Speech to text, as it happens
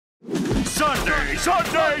Sunday,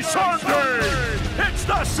 Sunday, Sunday! It's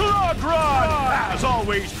the Slug Run! As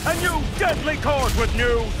always, a new deadly course with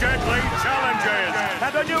new deadly challenges!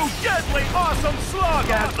 And a new deadly awesome slug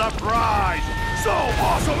as the prize! So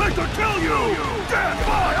awesome it could kill you! Death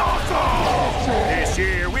by awesome! This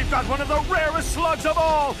year, we've got one of the rarest slugs of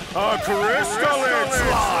all, a crystalline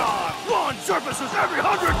slug! One surfaces every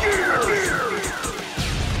 100 years!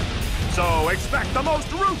 So expect the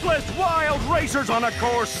most ruthless wild racers on a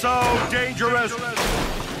course so dangerous.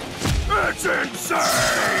 It's insane!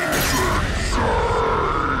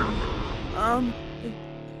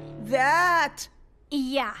 That!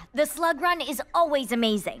 Yeah, the Slug Run is always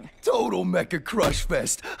amazing. Total Mecha Crush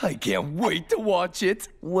Fest. I can't wait to watch it.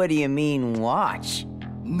 What do you mean, watch?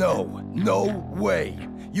 No way.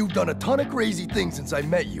 You've done a ton of crazy things since I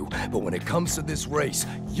met you, but when it comes to this race,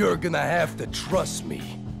 you're gonna have to trust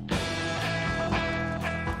me.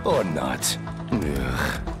 Or not.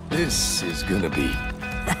 Ugh, this is gonna be...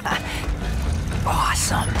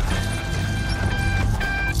 Awesome.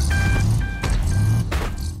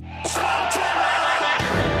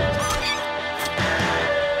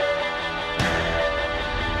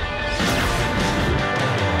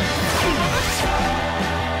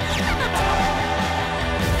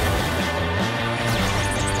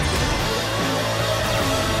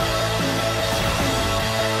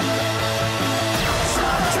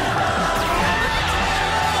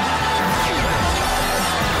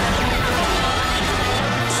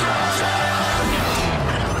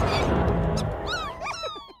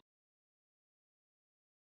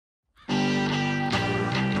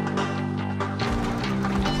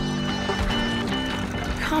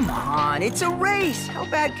 Come on, it's a race. How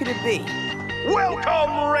bad could it be?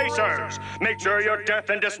 Welcome, racers! Make sure your death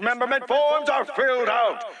and dismemberment forms are filled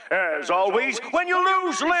out. As always, when you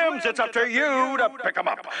lose limbs, it's up to you to pick them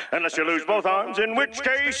up. Unless you lose both arms, in which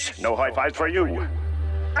case, no high fives for you.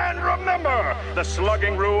 And remember, the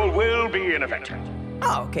slugging rule will be in effect.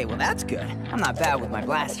 Oh, okay, well that's good. I'm not bad with my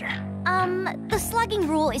blaster. The slugging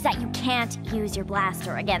rule is that you can't use your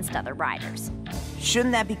blaster against other riders.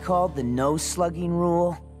 Shouldn't that be called the no slugging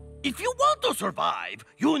rule? If you want to survive,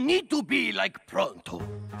 you need to be like Pronto.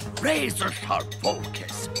 Razor-sharp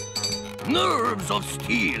focus, nerves of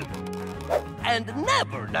steel, and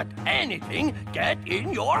never let anything get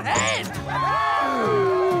in your head.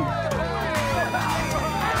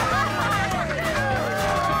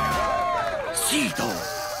 Cito,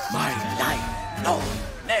 my lifelong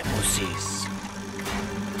nemesis.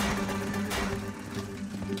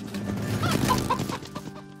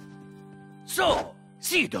 So,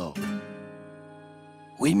 Cito,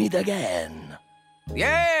 we meet again.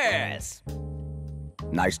 Yes!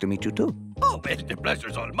 Nice to meet you too. Oh, well, the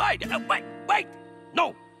pleasure's all mine. Wait!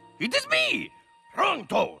 No, it is me,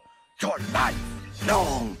 Pronto, your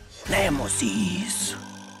lifelong nemesis.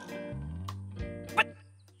 But,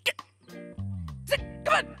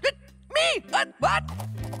 come on, me, what?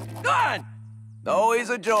 Go on. Always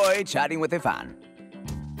a joy chatting with a fan.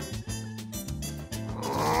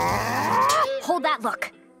 Hold that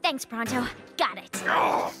look. Thanks, Pronto. Got it.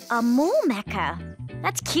 A mole mecha.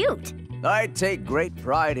 That's cute. I take great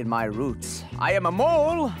pride in my roots. I am a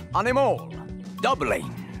mole on a mole,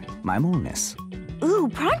 doubling my moleness. Ooh,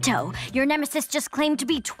 Pronto, your nemesis just claimed to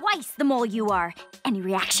be twice the mole you are. Any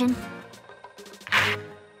reaction?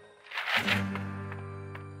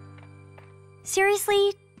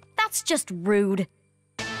 Seriously? That's just rude.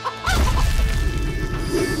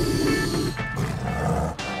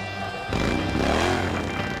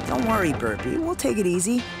 Don't worry, Burpee. We'll take it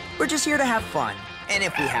easy. We're just here to have fun. And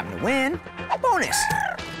if we happen to win, bonus.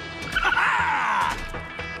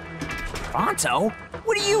 Pronto?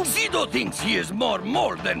 What do you... Cito thinks he is more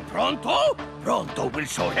mole than Pronto. Pronto will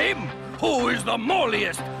show him who is the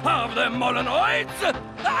molliest of the Molenoids.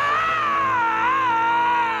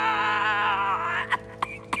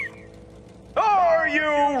 Are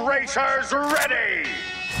you racers ready?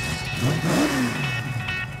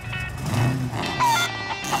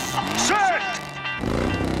 Set!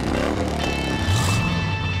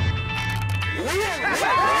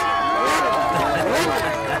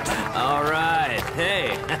 All right,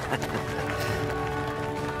 hey.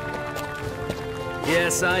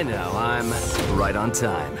 Yes, I know, I'm right on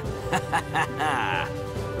time.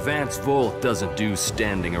 Vance Volt doesn't do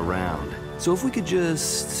standing around. So if we could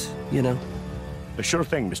just, you know... A sure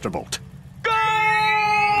thing, Mr. Volt.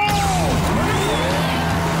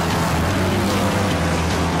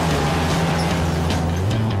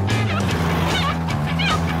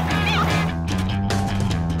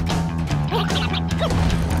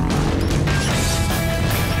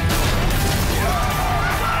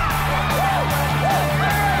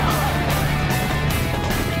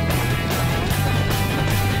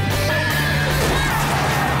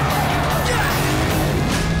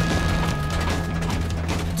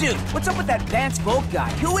 that Vance Volk guy?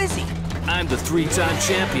 Who is he? I'm the 3-time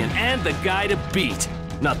champion and the guy to beat.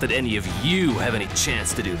 Not that any of you have any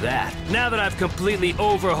chance to do that. Now that I've completely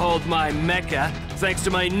overhauled my mecha, thanks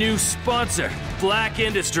to my new sponsor, Blakk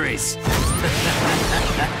Industries.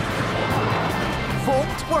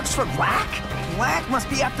 Volk works for Blakk? Blakk must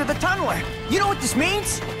be after the tunneler. You know what this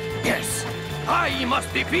means? Yes, I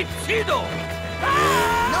must defeat Sido.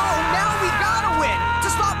 No, now we gotta win! To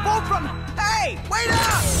stop Volk from... Hey, wait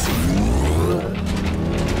up!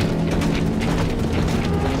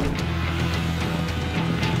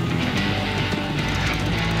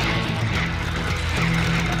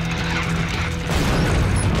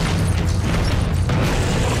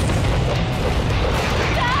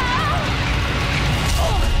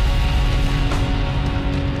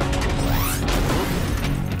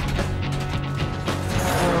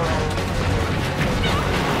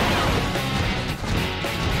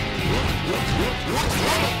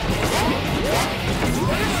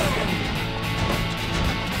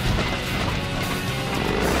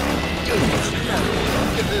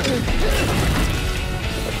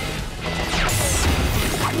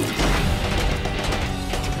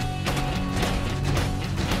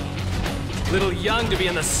 Little young to be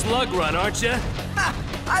in the slug run, aren't you? Ha!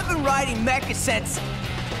 I've been riding mecha since...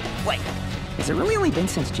 Wait, has it really only been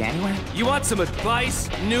since January? You want some advice,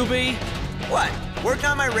 newbie? What? Working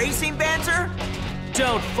on my racing banter?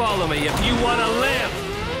 Don't follow me if you want to live!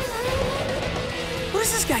 Who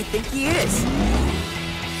does this guy think he is?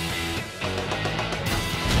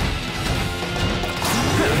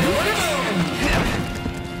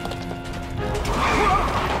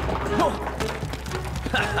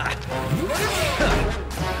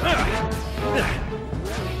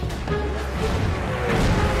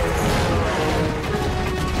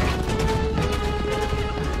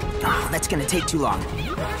 Oh, that's gonna take too long.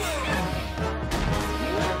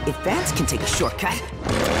 If Vance can take a shortcut,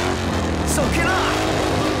 so can I!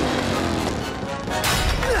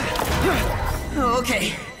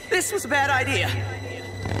 Okay, this was a bad idea.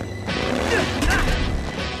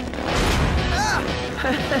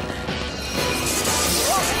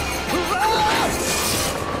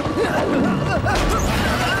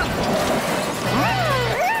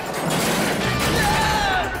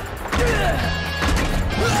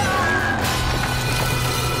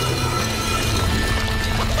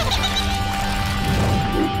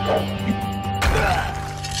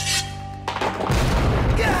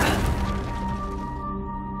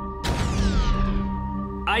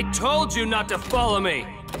 I told you not to follow me!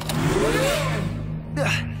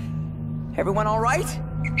 Everyone all right?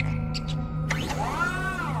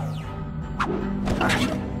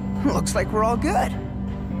 Looks like we're all good.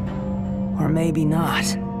 Or maybe not.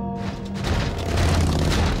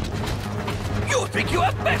 You think you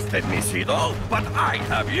have bested me, Sido, but I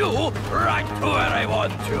have you right to where I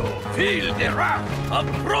want you. Feel the wrath of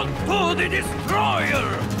Pronto the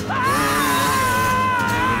Destroyer!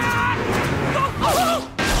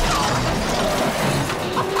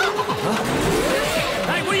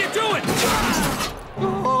 Hey, what are you doing?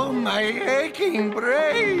 Oh, my aching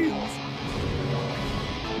brains!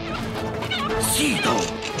 Sido!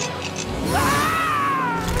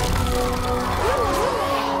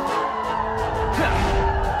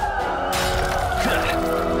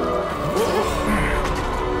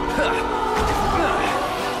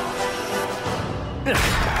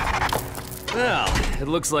 Well, it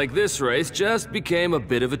looks like this race just became a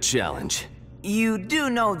bit of a challenge. You do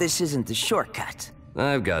know this isn't the shortcut.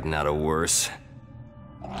 I've gotten out of worse.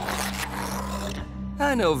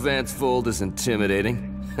 I know Vance Fold is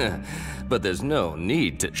intimidating, but there's no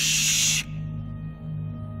need to shh.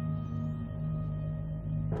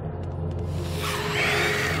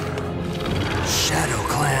 Shadow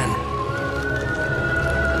Clan.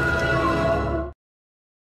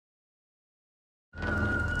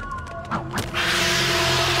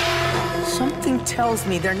 Something tells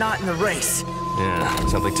me they're not in the race. Yeah,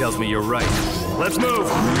 something tells me you're right. Let's move!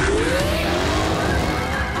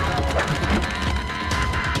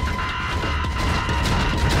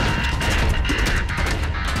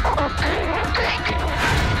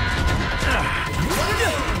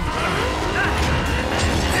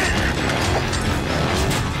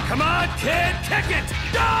 Come on, kid, kick it!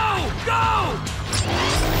 Go! Go!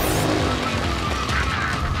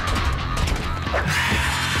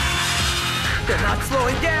 They're not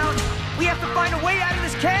slowing down. We have to find a way out of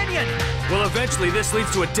this canyon. Well, eventually this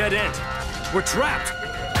leads to a dead end. We're trapped.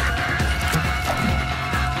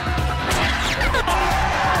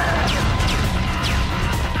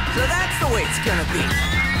 So that's the way it's gonna be.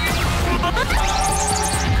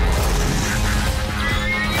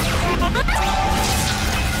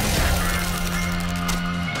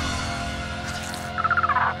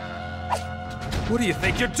 What do you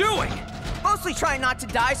think you're doing? Mostly trying not to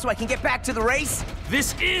die so I can get back to the race.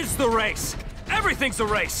 This is the race. Everything's a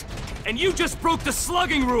race. And you just broke the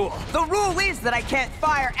slugging rule. The rule is that I can't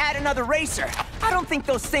fire at another racer. I don't think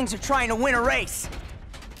those things are trying to win a race.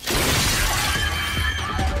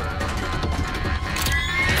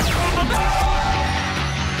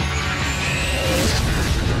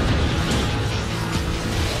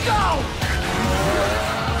 Go!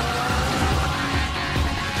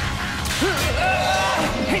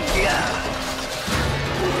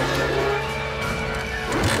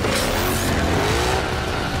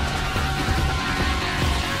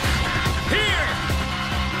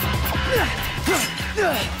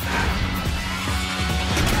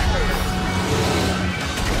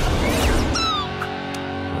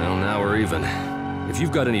 Well, now we're even. If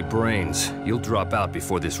you've got any brains, you'll drop out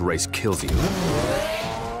before this race kills you.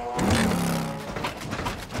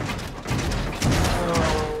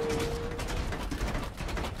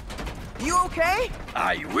 You okay?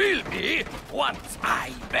 I will be once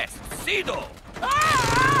I best Sido.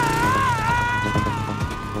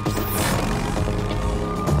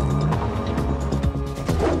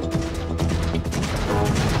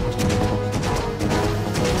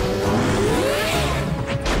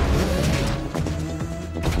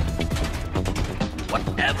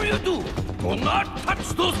 Whatever you do, do not touch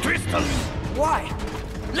those crystals. Why?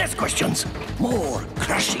 Less questions, more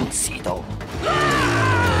crushing, Sido.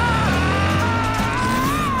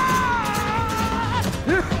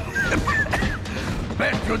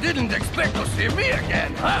 Bet you didn't expect to see me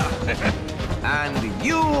again, huh? And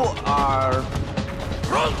you are...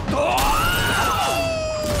 Pronto!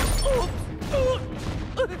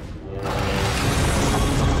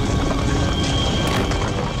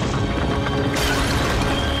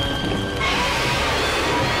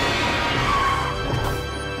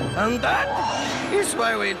 And that is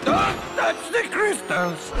why we don't touch the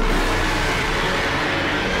crystals.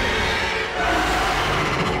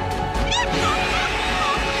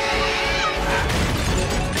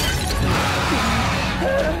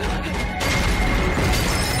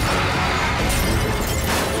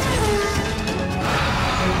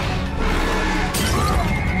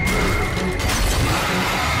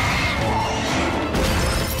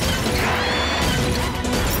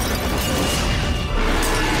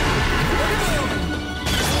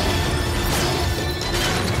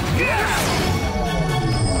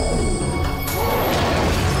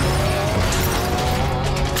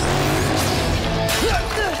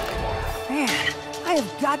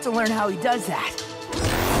 Got to learn how he does that.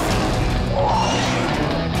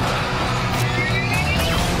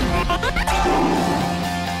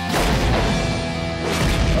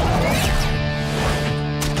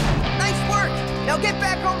 Nice work! Now get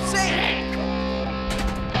back home safe!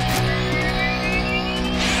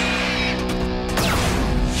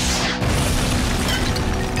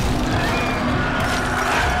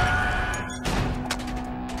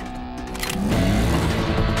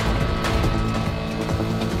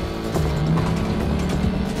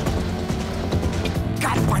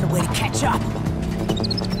 Up.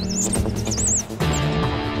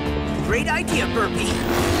 Great idea, Burpee.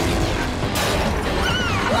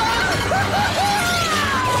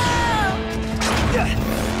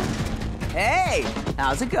 Hey,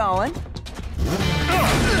 how's it going?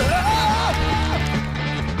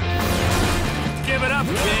 Give it up,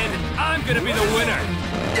 kid. I'm gonna be the winner.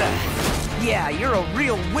 Yeah, you're a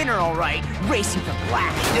real winner, all right. Racing for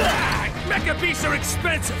Blakk. Mecha beasts are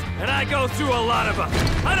expensive, and I go through a lot of them.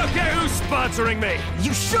 I don't care who's sponsoring me.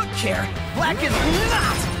 You should care. Blakk is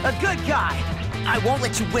not a good guy. I won't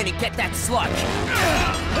let you win and get that slug.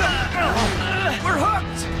 We're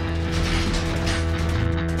hooked.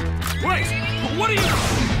 Wait, what are you...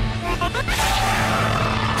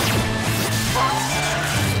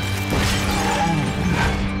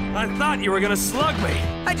 I thought you were gonna slug me.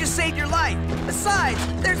 I just saved your life. Besides,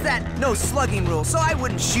 there's that no slugging rule, so I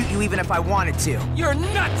wouldn't shoot you even if I wanted to. You're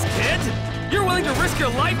nuts, kid! You're willing to risk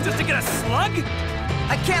your life just to get a slug?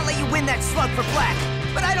 I can't let you win that slug for Blakk,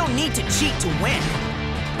 but I don't need to cheat to win.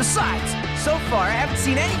 Besides, so far I haven't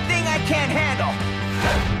seen anything I can't handle.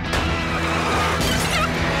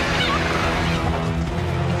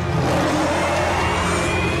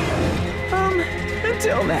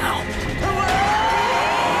 Until now.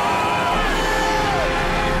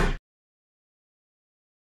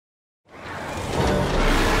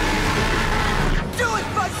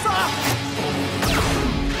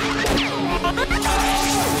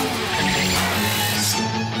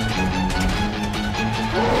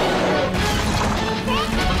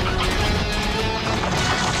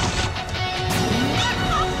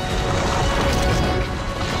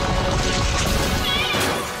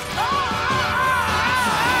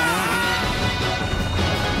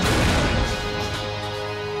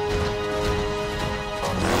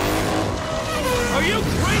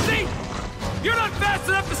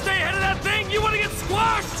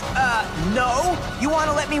 No? You want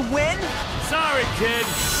to let me win? Sorry, kid.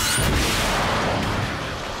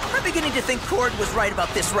 I'm beginning to think Cord was right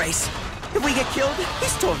about this race. If we get killed,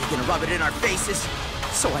 he's totally gonna rub it in our faces.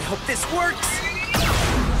 So I hope this works.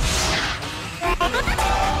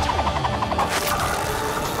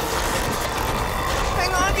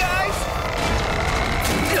 Hang on, guys!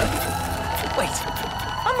 Wait,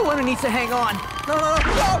 I'm the one who needs to hang on. No!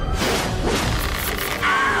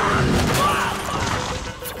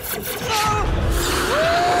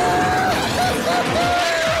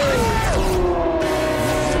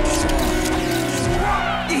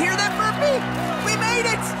 You hear that, Murphy? We made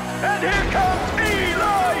it! And here comes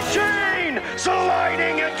Eli Shane,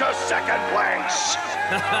 sliding into second place.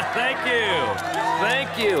 Thank you.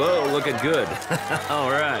 Thank you. Oh, looking good.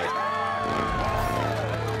 All right.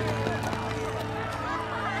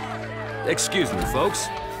 Excuse me, folks.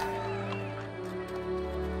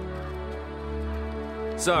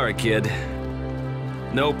 Sorry, kid.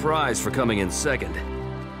 No prize for coming in second.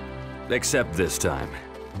 Except this time.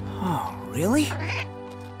 Oh, really?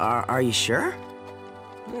 Are you sure?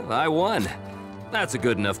 Well, I won. That's a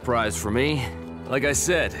good enough prize for me. Like I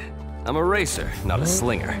said, I'm a racer, not a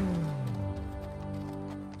slinger.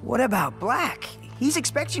 What about Blakk? He's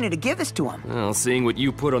expecting you to give this to him. Well, seeing what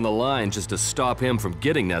you put on the line just to stop him from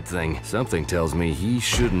getting that thing, something tells me he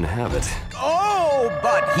shouldn't have it. Oh,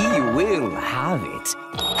 but he will have it.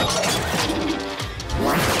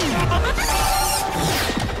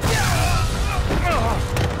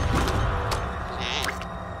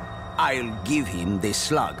 I'll give him the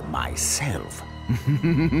slug myself.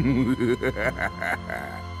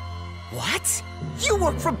 What? You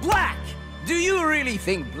work for Blakk! Do you really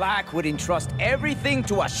think Blakk would entrust everything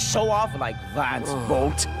to a show-off like Van's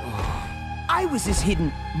boat? I was his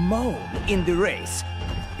hidden mole in the race.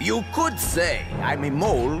 You could say I'm a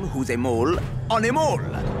mole who's a mole on a mole,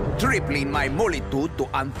 tripling my molitude to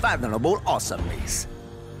unfathomable awesomeness.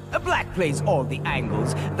 Blakk plays all the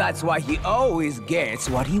angles. That's why he always gets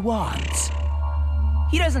what he wants.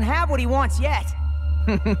 He doesn't have what he wants yet.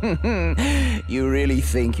 You really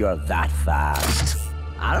think you're that fast?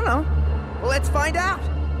 I don't know. Let's find out.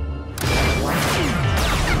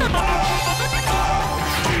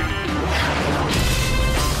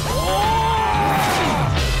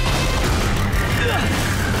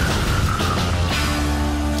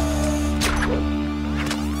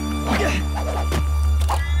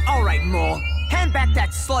 All right, Mole. Hand back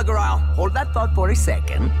that slug or I'll hold that thought for a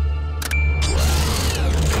second.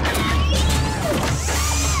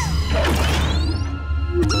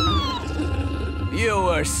 You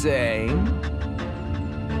were saying?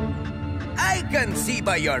 I can see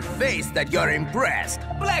by your face that you're impressed.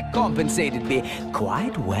 Blakk compensated me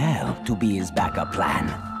quite well to be his backup plan.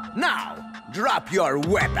 Now, drop your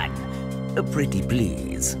weapon. Pretty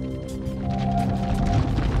please.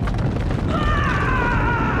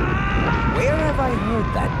 Where have I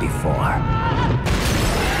heard that before?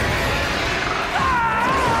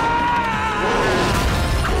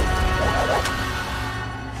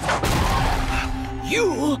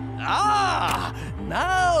 You? Ah!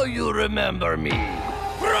 Now you remember me.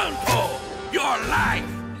 Pronto! Your life!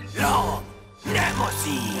 Long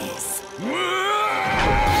nemesis!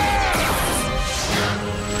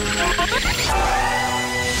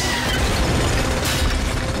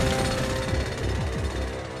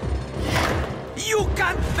 You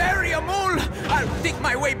can't bury a mole! I'll dig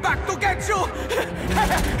my way back to get you!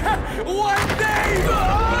 One day!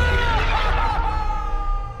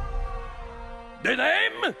 The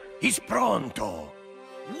name is Pronto.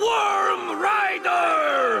 Worm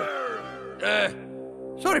Rider!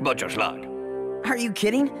 Sorry about your slug. Are you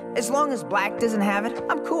kidding? As long as Blakk doesn't have it,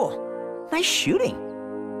 I'm cool. Nice shooting.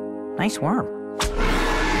 Nice worm.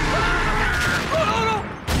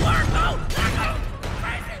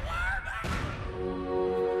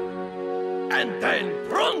 And then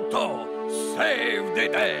Pronto saved the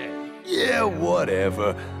day. Yeah,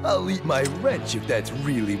 whatever. I'll eat my wrench if that's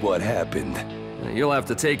really what happened. You'll have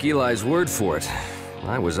to take Eli's word for it.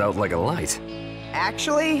 I was out like a light.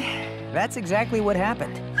 Actually, that's exactly what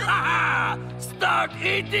happened. Ha! Start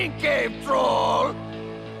eating, cave troll!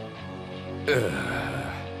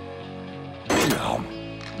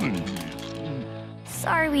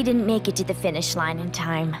 Sorry we didn't make it to the finish line in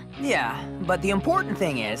time. Yeah, but the important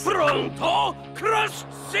thing is... Pronto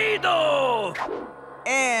Cruscido!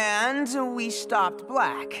 And we stopped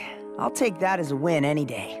Blakk. I'll take that as a win any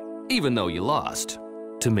day. Even though you lost.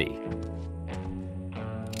 To me.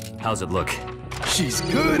 How's it look? She's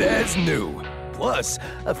good as new. Plus,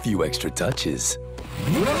 a few extra touches.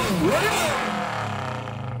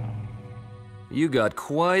 You got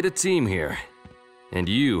quite a team here. And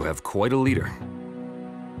you have quite a leader.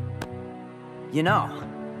 You know,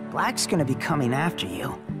 Black's gonna be coming after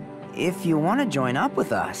you. If you want to join up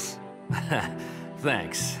with us.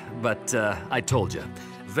 Thanks, but I told you,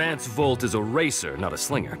 Vance Volt is a racer, not a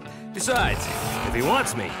slinger. Besides, if he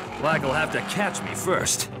wants me, Blakk will have to catch me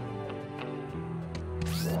first.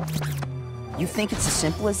 You think it's as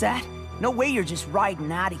simple as that? No way you're just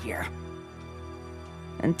riding out of here.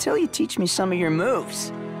 Until you teach me some of your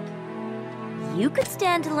moves. You could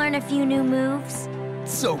stand to learn a few new moves.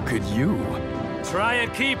 So could you. Try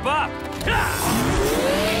and keep up!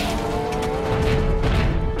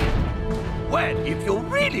 Well, if you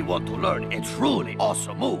really want to learn a truly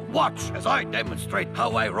awesome move, watch as I demonstrate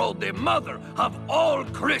how I rode the mother of all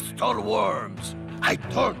crystal worms. I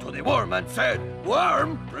turned to the worm and said,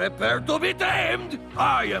 "Worm, prepare to be tamed.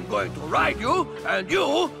 I am going to ride you, and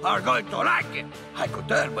you are going to like it." I could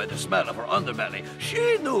tell by the smell of her underbelly.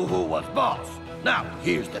 She knew who was boss. Now,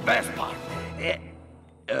 here's the best part.